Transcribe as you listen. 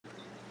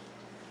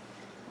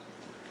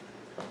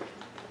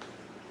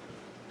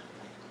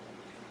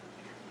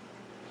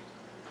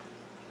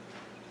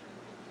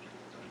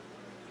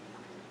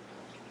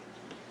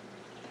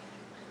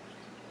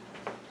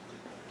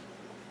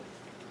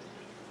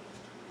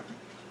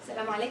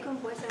Assalamu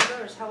alaikum boys and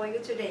girls, how are you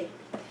today?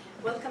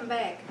 Welcome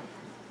back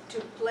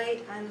to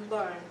Play and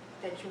Learn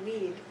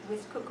Tajweed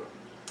with Koko.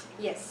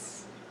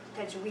 Yes,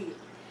 Tajweed.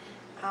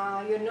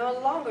 You're no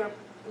longer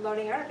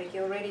learning Arabic,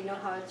 you already know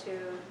how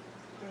to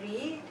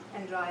read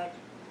and write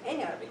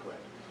any Arabic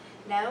word.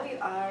 Now you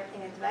are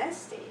in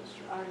advanced stage,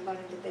 you are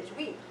learning the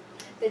Tajweed.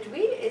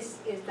 Tajweed is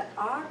the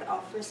art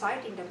of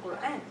reciting the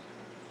Quran.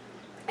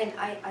 And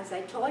as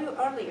I told you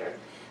earlier,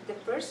 the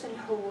person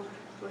who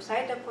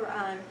recites the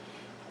Quran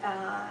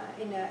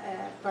in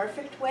a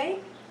perfect way,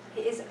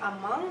 he is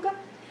among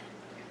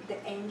the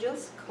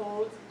angels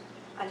called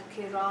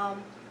Al-Kiram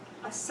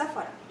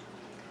As-Safara.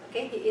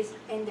 Okay, he is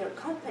in their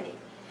company.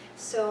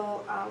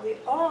 So we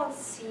all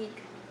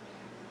seek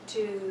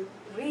to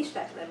reach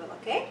that level,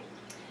 okay?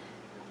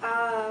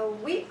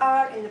 We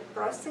are in the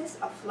process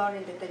of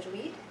learning the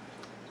Tajweed,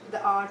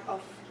 the art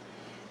of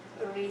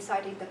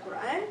reciting the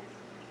Quran.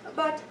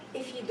 But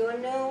if you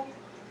don't know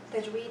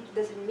Tajweed,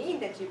 doesn't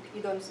mean that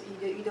you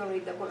don't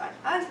read the Quran.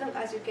 As long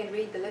as you can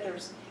read the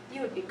letters,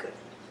 you would be good.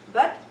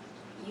 But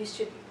you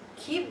should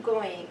keep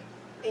going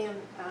in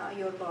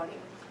your learning.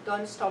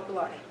 Don't stop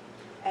learning.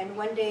 And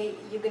one day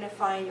you're gonna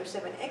find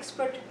yourself an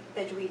expert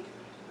Tajweed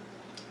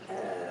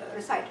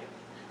reciter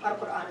or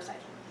Quran reciter.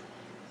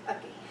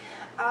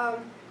 Okay.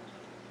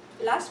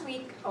 Last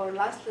week or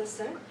last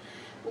lesson,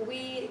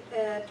 we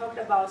talked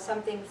about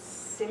something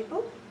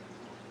simple.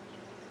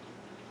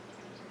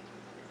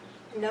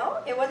 No,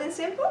 it wasn't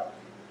simple?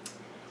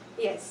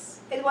 Yes,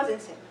 it wasn't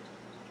simple.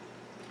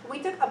 We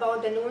talked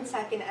about the noon,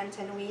 sakin, and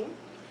tanween,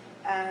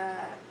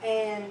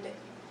 and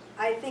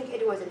I think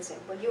it wasn't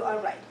simple. You are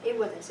right, it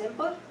wasn't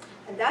simple,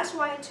 and that's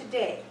why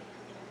today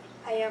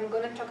I am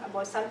going to talk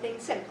about something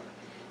simple.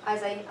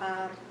 As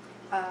I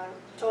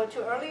told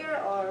you earlier,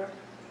 or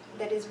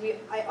that is,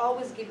 I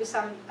always give you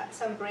some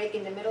break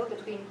in the middle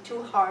between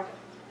two hard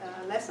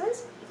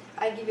lessons.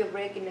 I give you a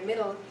break in the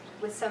middle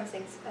with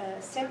something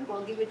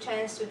simple, give you a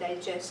chance to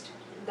digest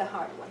the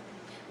hard one.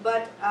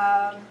 But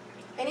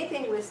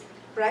anything with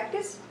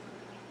practice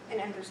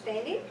and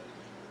understanding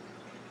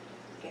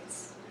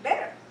gets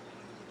better.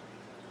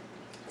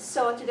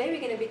 So today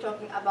we're going to be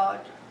talking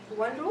about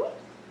one rule,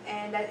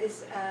 and that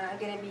is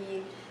going to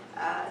be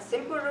a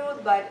simple rule,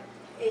 but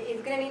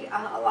it's going to need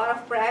a lot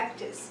of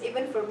practice.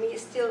 Even for me,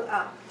 still,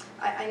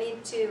 I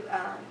need to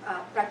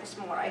practice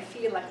more. I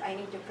feel like I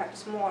need to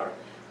practice more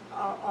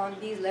on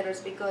these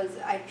letters, because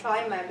I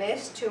try my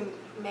best to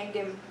make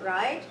them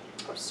right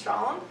or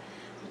strong,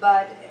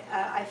 but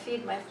I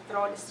feel my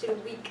throat is still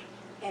weak,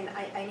 and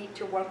I need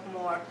to work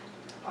more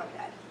on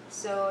that.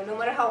 So no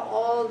matter how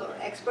old or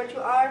expert you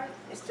are,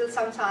 still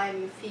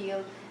sometimes you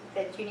feel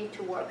that you need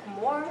to work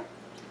more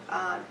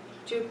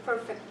to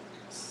perfect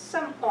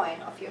some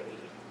point of your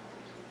reading.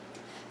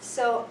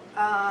 So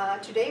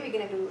today we're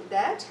going to do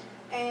that,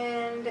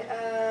 and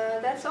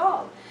that's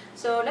all.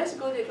 So let's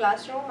go to the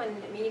classroom and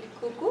meet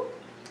Koko,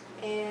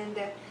 and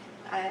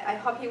I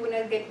hope he will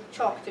not get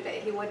chalk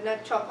today. He would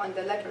not chalk on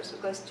the letters,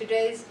 because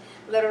today's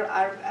letters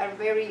are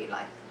very,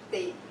 like,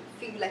 they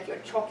feel like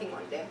you're chalking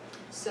on them.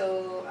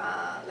 So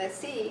let's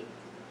see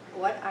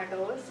what are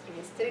those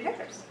mystery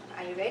letters.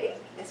 Are you ready?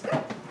 Let's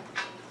go.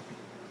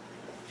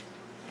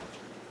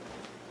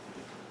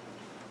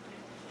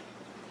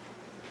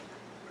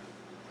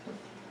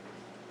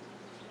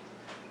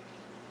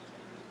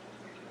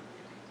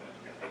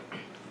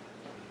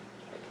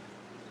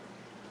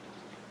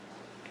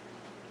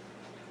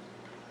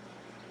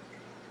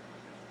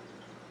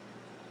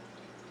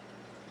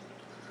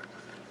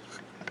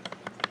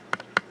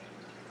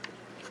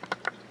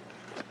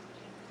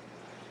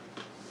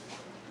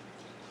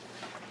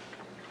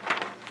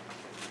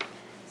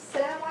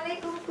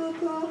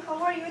 Koko,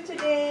 how are you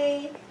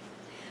today?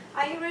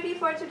 Are you ready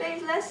for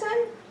today's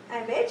lesson?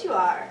 I bet you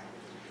are.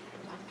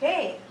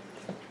 Okay,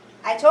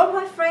 I told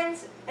my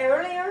friends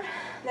earlier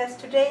that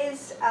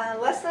today's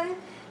lesson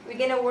we're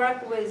gonna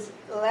work with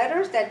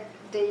letters that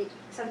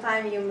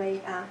sometimes you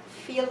may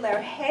feel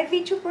they're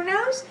heavy to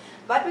pronounce,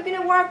 but we're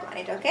gonna work on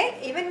it. Okay,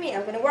 even me,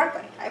 I'm gonna work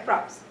on it, I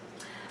promise.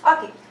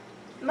 Okay,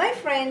 my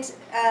friends,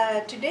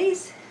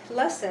 today's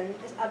lesson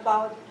is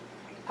about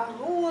a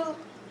rule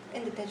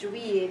in the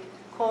Tajweed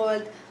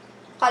called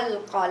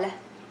Qalqalah.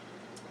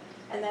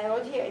 And I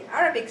wrote here in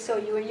Arabic, so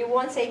you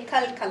won't say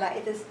Qalqalah,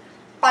 it is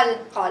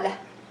Qalqalah.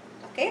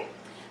 Okay?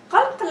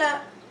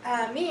 Qalqalah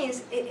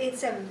means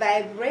it's a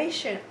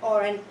vibration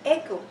or an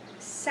echo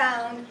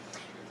sound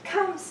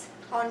comes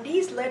on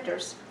these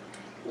letters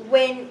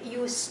when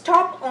you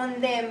stop on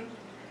them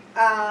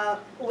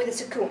with a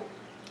sukoon.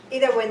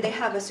 Either when they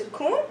have a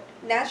sukoon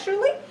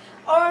naturally,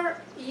 or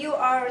you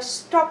are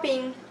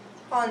stopping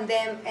on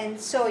them and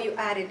so you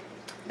added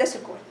the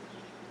sukoon.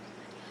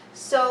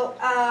 So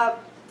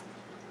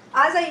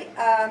as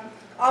I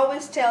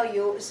always tell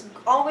you, it's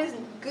always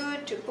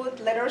good to put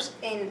letters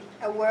in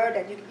a word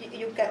that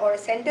you can, or a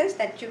sentence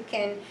that you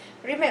can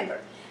remember.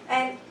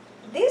 And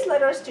these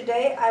letters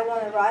today, I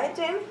want to write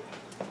them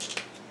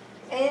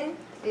in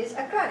this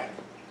acronym.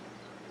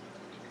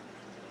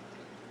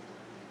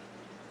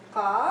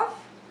 Qaf,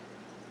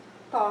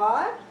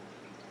 Ta,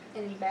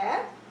 in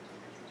ba.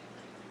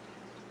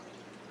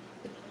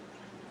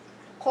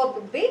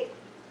 قطب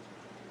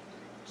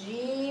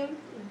جيم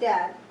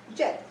دال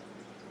جد.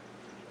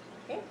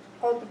 Okay,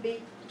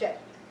 قطب جد.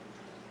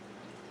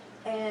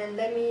 And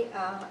let me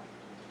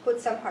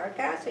put some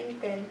harakat so you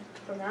can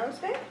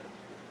pronounce it.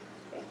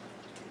 Okay.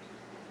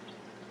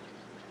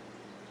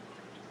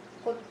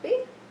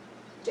 قطب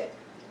جد.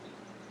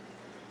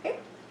 Okay.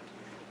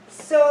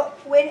 So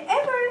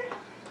whenever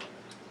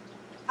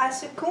a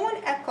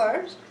sukoon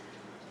occurs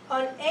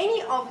on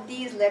any of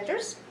these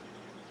letters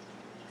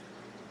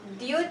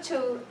due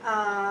to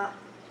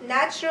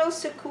natural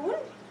sukoon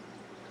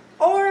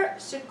or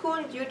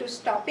sukoon due to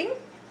stopping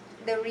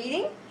the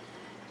reading,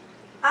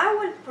 I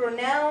will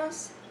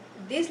pronounce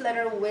this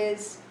letter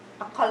with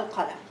a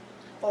qalqalah,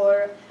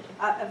 or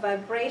a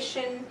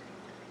vibration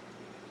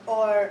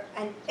or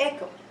an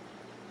echo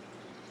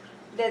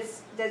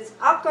that's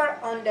occur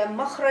on the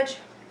makhraj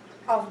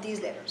of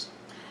these letters.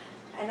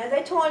 And as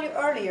I told you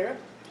earlier,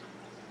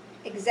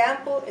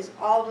 example is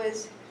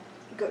always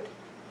good.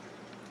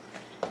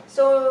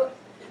 So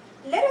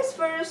let us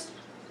first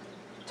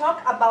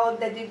talk about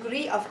the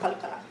degree of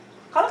qalqalah.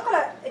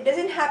 Qalqalah, it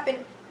doesn't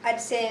happen at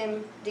the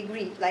same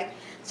degree. Like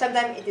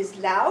sometimes it is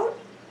loud,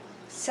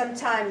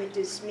 sometimes it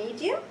is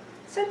medium,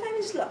 sometimes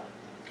it's low.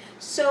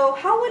 So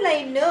how will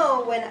I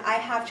know when I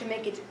have to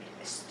make it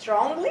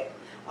strongly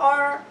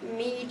or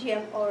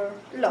medium or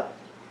low?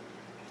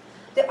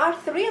 There are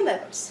 3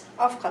 levels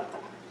of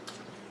qalqalah.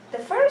 The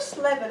first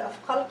level of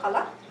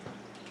qalqalah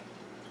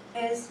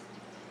is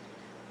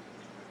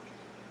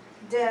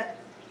the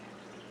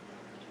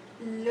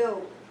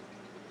low.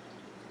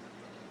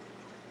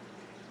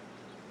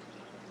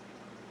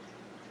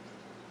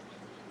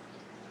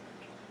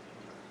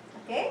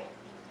 Okay?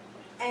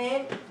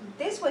 And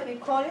this what we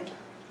call it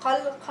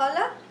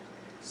qalqalah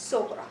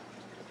sughra.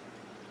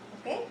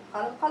 Okay?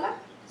 Qalqalah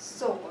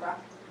sughra.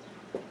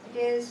 It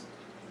is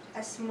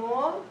a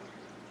small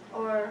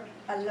or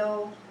a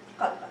low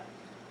qalqalah.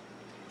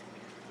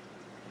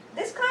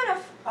 This kind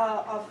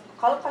of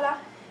qalqalah,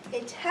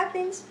 it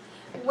happens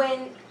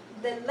when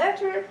the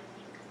letter,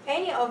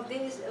 any of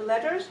these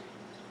letters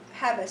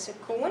have a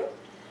sukoon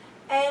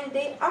and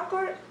they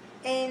occur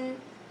in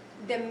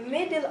the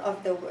middle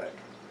of the word.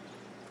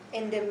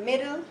 In the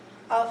middle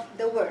of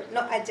the word,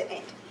 not at the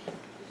end.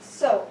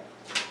 So,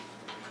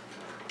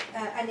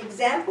 an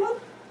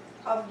example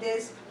of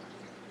this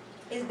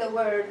is the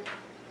word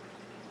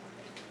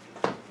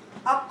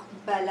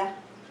aqbala.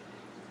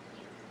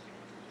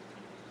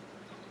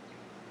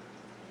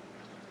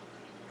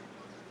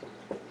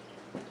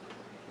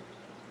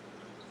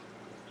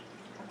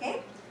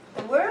 Okay,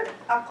 the word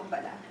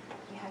aqbala.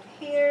 We have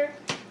here,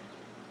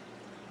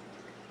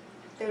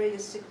 there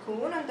is a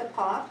sukoon on the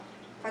qaf,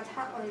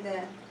 fatha on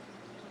the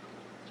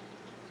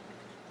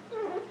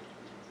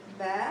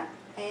ba,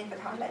 and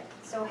fatha on the.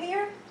 So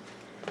here,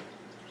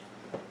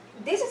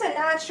 this is a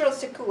natural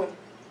sukoon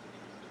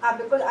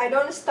because I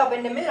don't stop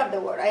in the middle of the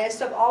word. I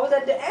stop always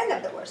at the end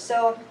of the word.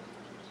 So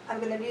I'm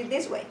going to read it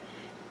this way.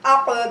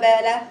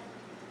 Aqbala,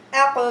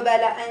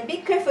 aqbala, and be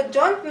careful.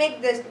 Don't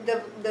make this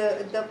the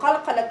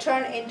qalqalah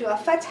turn into a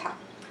fatha.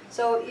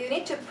 So you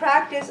need to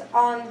practice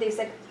on this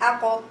like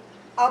aqo,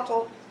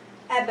 ato,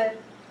 ab,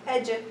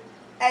 aj,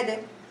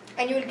 ad,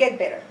 and you will get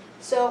better.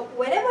 So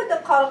whenever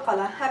the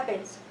qalqalah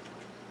happens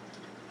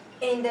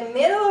in the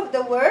middle of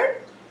the word,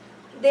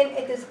 then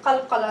it is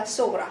qalqalah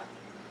sughra.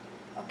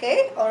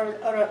 Okay, or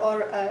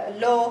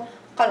low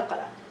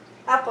qalqalah.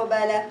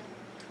 Aqbala,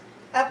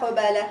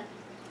 aqbala,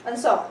 and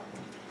so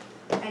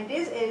on. And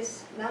this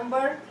is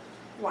number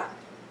 1.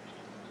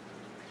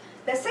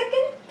 The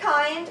second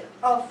kind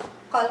of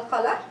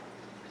qalqalah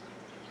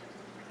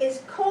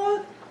is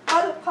called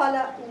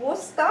qalqalah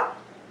wusta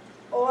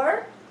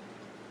or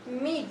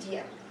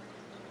medium.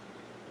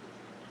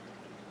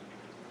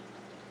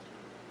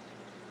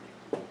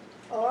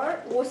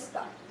 Or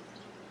wusta.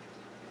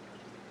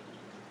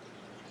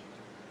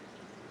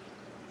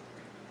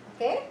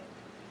 Okay?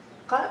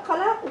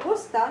 Qalqalah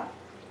wusta,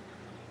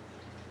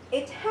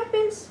 it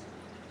happens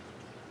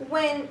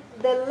when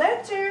the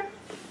letter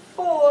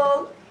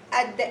falls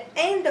at the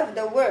end of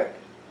the word,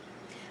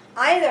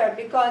 either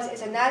because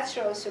it's a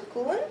natural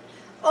sukoon,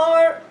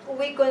 or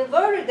we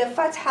converted the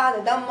fatha,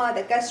 the dhamma,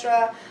 the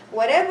kasra,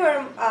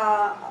 whatever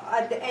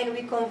at the end,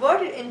 we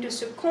convert it into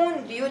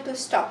sukoon due to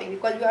stopping,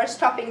 because we are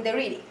stopping the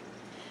reading.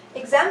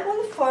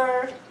 Example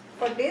for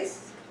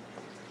this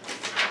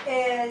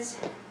is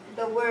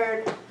the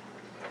word,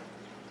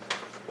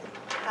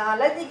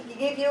 let me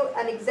give you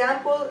an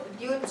example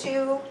due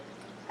to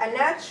a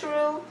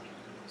natural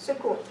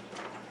sukoon.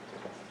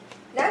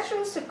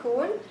 Natural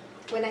sukoon,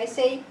 when I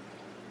say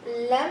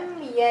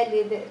lam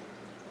yalid,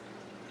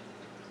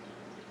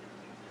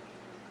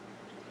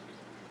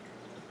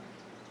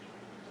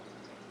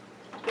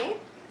 okay,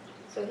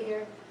 so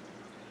here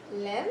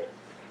lam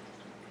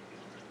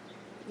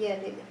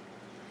yalid.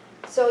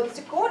 So the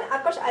sukoon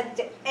occurs at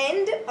the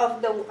end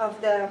of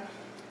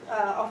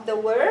the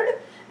word,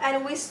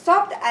 and we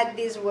stopped at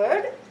this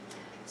word.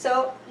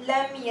 So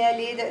lam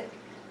yalid,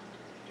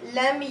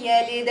 لم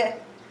يلد.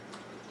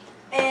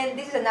 And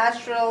this is a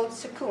natural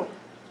sukoon.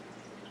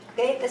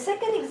 Okay, the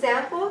second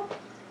example,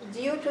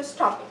 due to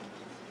stopping.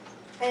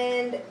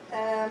 And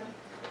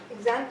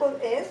example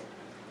is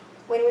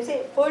when we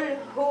say قل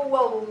هو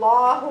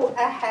الله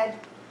أحد.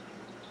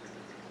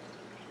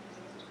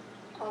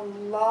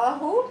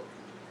 الله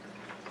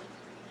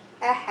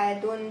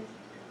أحد.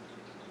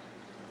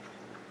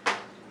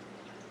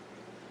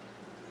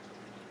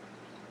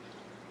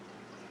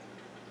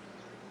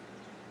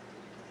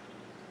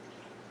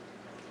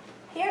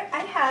 Here I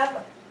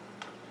have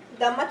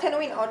Dhamma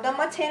tanween or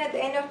Dhamma ten at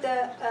the end of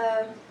the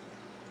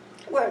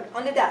word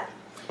on the dal.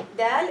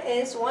 Dal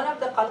is one of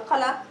the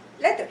Qalqalah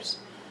letters.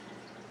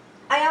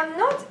 I am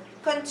not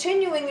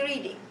continuing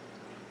reading.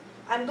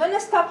 I'm going to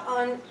stop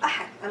on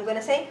ahad. I'm going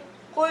to say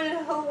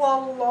قُلْ هُوَ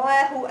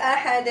اللَّهُ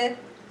أَحَدٌ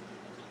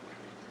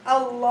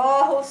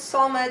اللَّهُ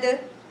الصَّمَدُ.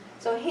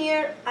 So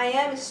here I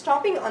am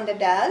stopping on the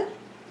dal.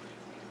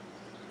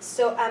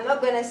 So I'm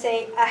not going to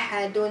say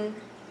ahadun.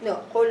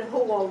 No, قُلْ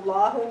هُوَ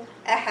اللَّهُ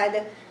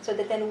أَحَدٌ. So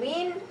the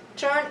tanween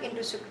turned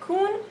into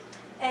sukoon,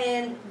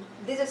 and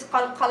this is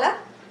qalqalah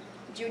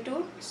due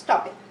to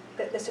stopping.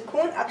 The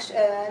sukoon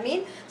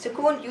mean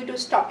sukoon due to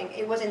stopping.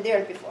 It wasn't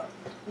there before,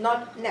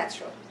 not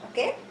natural.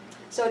 Okay,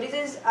 so this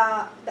is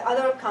the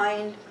other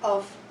kind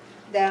of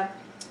the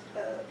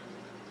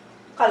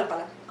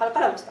qalqalah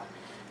wusta.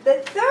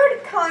 The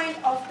third kind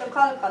of the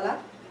qalqalah,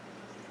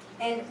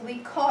 and we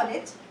call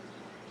it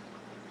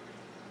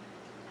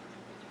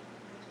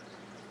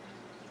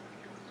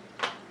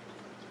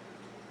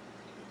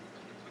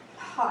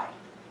high.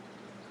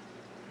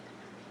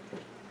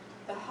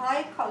 The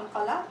high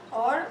qalqalah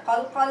or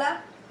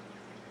qalqalah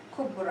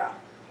kubra.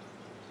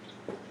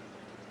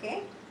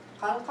 Okay,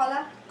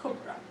 qalqalah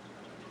kubra.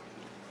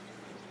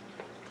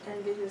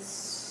 And this is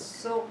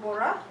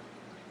sughra,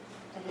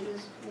 and this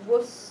is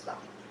wusta.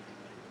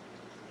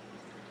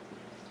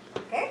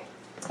 Okay,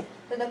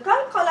 so the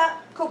qalqalah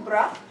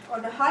kubra or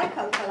the high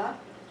qalqalah,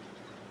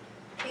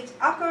 it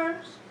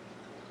occurs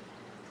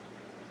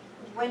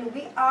when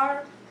we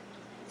are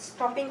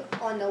stopping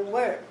on a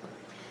word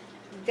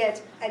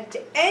that at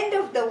the end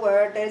of the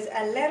word there is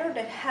a letter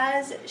that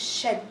has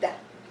shadda.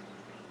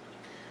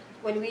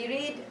 When we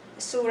read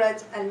Surah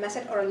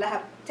Al-Masad or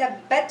Al-Lahab,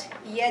 Tabbat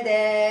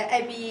yada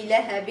abi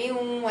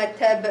lahabin wa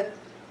tab,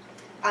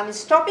 I'm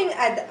stopping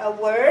at a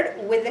word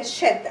with a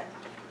shadda.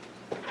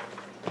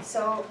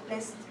 So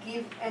let's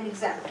give an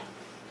example.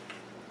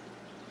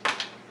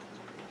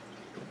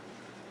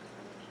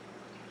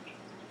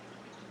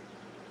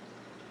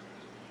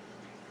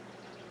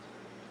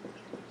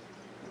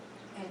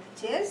 And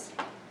it is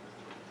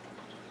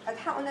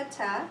fatha on the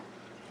ta,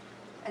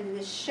 and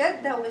the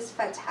shadda with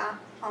fatha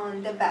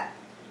on the ba.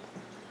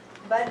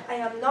 But I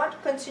am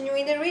not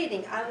continuing the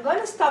reading. I'm going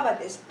to stop at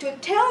this to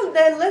tell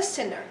the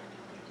listener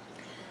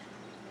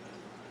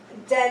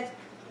that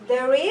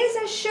there is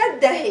a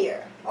shadda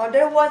here, or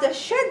there was a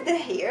shadda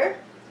here.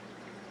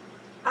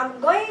 I'm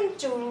going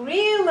to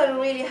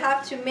really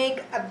have to make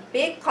a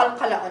big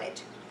qalqalah on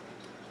it.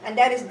 And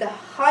that is the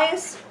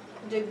highest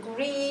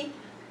degree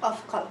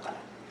of qalqalah.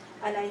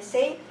 And I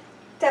say,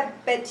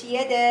 Tabbat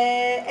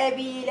yada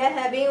abi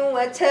lahabin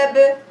wa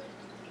tab.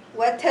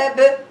 Wa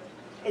tab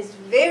is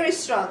very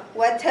strong.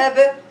 Wa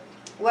tab,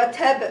 wa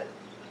tab,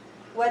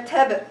 wa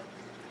tab.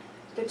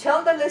 To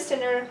tell the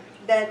listener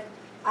that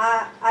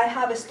I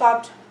have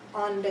stopped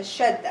on the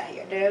shadda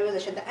here. There was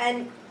a shadda.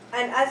 And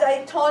as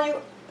I told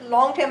you a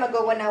long time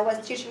ago when I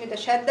was teaching you the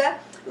shadda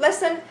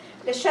lesson,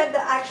 the shadda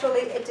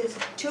actually it is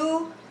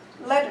two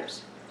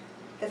letters.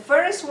 The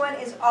first one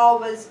is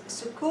always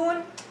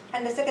sukoon,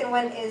 and the second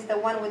one is the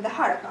one with the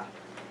haraka.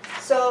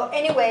 So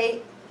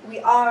anyway, we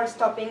are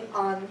stopping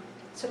on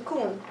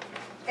sukoon,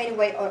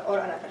 anyway or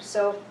another.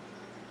 So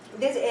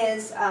this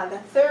is the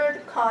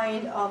third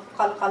kind of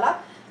qalqalah,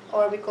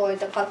 or we call it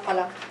the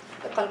qalqalah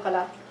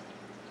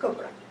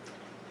kubra.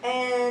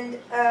 And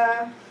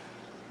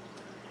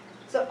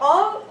so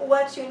all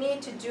what you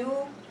need to do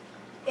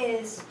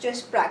is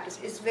just practice.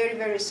 It's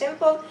very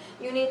simple.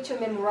 You need to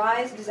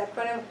memorize this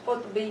acronym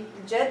Qutbi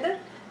Jad,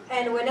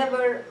 and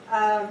whenever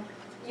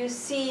you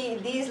see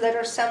these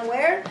letters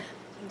somewhere,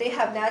 they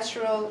have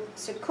natural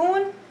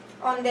sukoon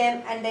on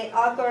them, and they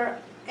occur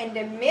in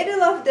the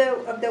middle of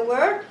the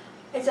word.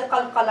 It's a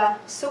qalqalah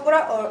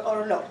sughra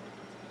or low.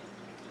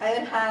 I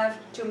don't have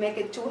to make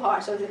it too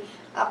hard. So it's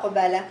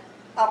aqbala,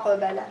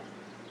 aqbala.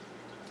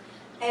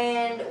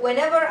 And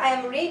whenever I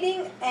am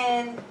reading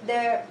and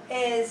there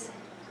is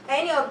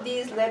any of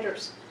these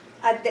letters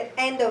at the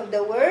end of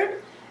the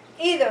word,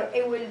 either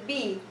it will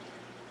be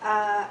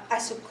a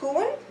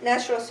sukoon,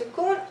 natural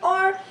sukoon,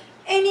 or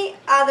any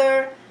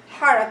other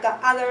haraka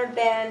other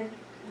than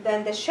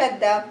the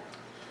shadda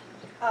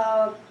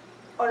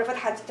or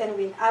fathat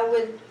tanween. I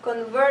will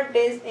convert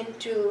this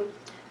into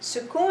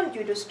sukoon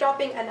due to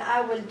stopping, and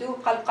I will do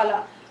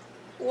qalqalah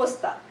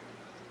wusta.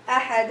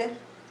 Ahad,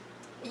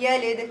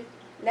 yalid,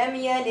 lam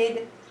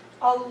yalid,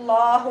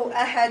 Allahu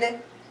ahad,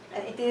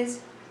 and it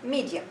is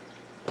medium.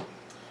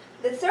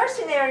 The third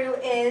scenario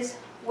is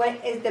when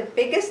is the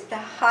biggest, the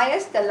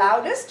highest, the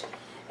loudest,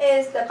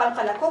 is the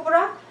Qalqalah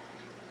Kubra,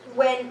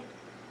 when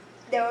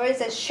there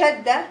is a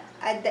shadda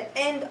at the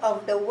end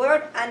of the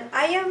word and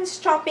I am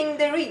stopping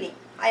the reading.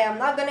 I am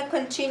not going to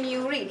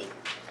continue reading.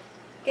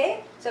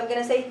 Okay, so I'm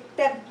going to say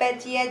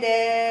Tabbat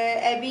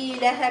yada abi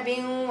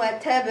lahabin wa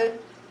tab.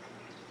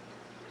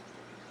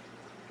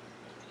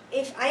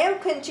 If I am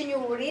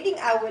continuing reading,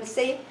 I will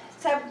say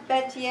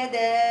Tabbat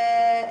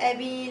yada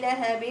abi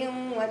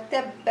lahabin wa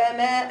tabba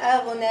ma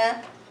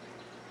aghna.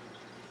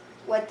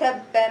 Wa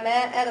tabba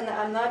ma aghna.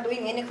 I'm not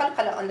doing any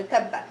qalqala on the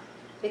tabba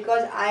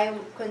because I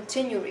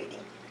continue reading.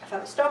 If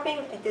I'm stopping,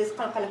 it is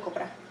Qalqalah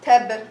Kubra.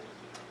 Tab,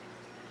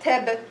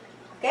 tab.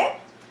 Okay?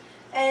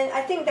 And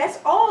I think that's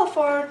all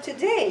for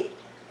today.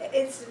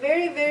 It's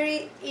very,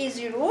 very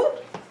easy rule.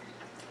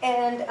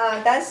 And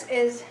that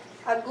is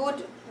a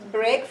good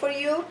break for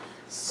you.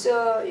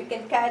 So you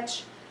can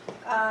catch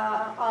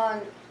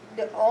on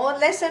the old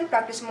lesson,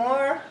 practice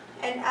more,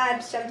 and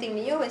add something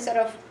new instead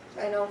of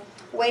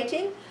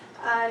waiting.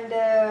 And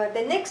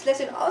the next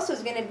lesson also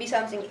is going to be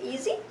something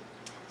easy.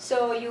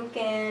 So you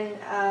can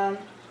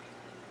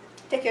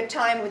take your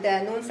time with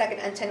the noon, sakin,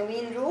 and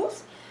tanween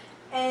rules.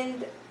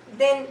 And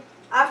then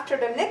after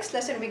the next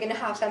lesson, we're going to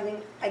have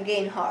something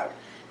again hard.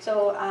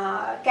 So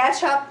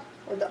catch up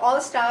with all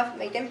the stuff,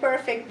 make them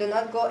perfect. Do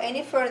not go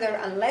any further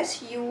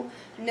unless you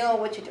know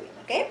what you're doing,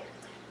 okay?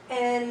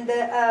 And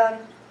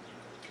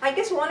I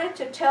just wanted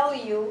to tell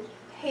you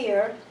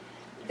here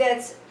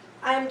that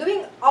I'm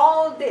doing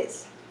all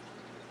this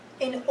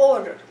in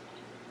order,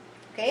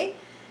 okay?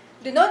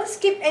 Do not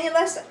skip any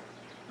lesson,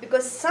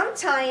 because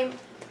sometime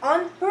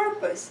on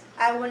purpose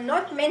I will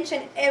not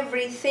mention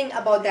everything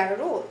about that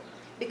rule,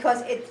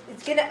 because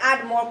it's going to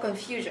add more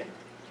confusion.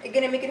 It's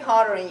going to make it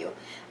harder on you.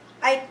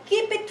 I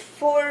keep it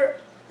for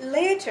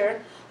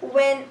later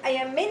when I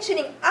am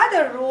mentioning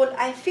other rule.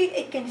 I feel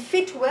it can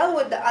fit well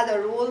with the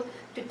other rule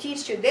to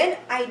teach you. Then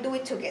I do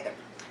it together.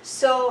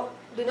 So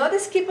do not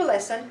skip a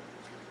lesson.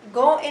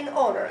 Go in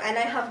order. And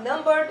I have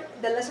numbered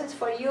the lessons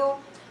for you.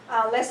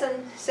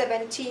 Lesson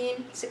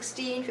 17,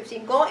 16,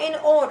 15. Go in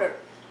order.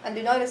 And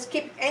do not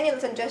skip any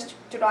lesson just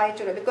to try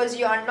to do, because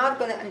you are not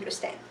going to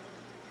understand.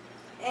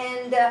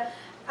 And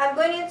I'm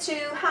going to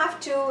have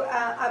to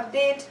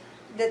update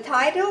the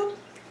title.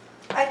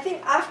 I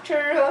think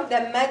after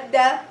the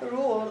madda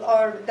rule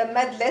or the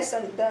mad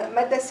lesson, the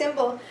madda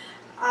symbol,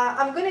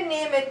 I'm going to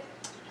name it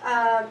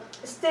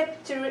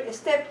step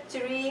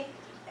 3,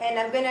 and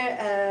I'm going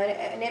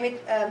to name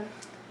it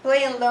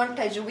Play and Learn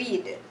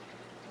Tajweed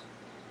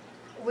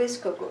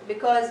with Koko,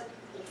 because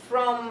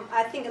from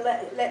I think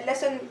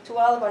lesson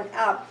 12 on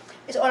up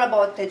is all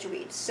about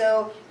Tajweed.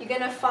 So you're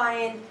going to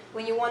find,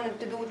 when you want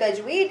to do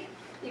Tajweed,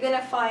 you're going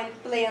to find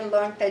Play and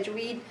Learn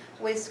Tajweed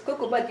with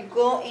Koko, but you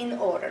go in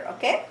order,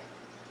 okay?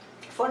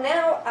 For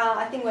now,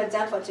 I think we're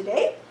done for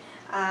today.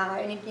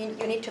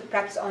 You need to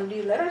practice on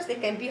these letters. They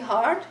can be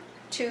hard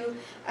to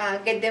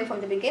get them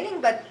from the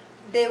beginning, but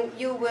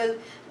you will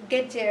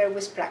get there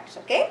with practice,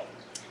 okay?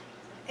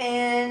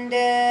 And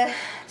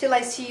till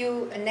I see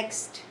you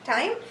next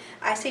time,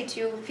 I say to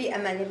you, fi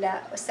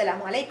amanillah,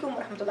 wassalamu alaikum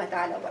wa rahmatullahi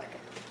ta'ala wa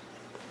barakatuh.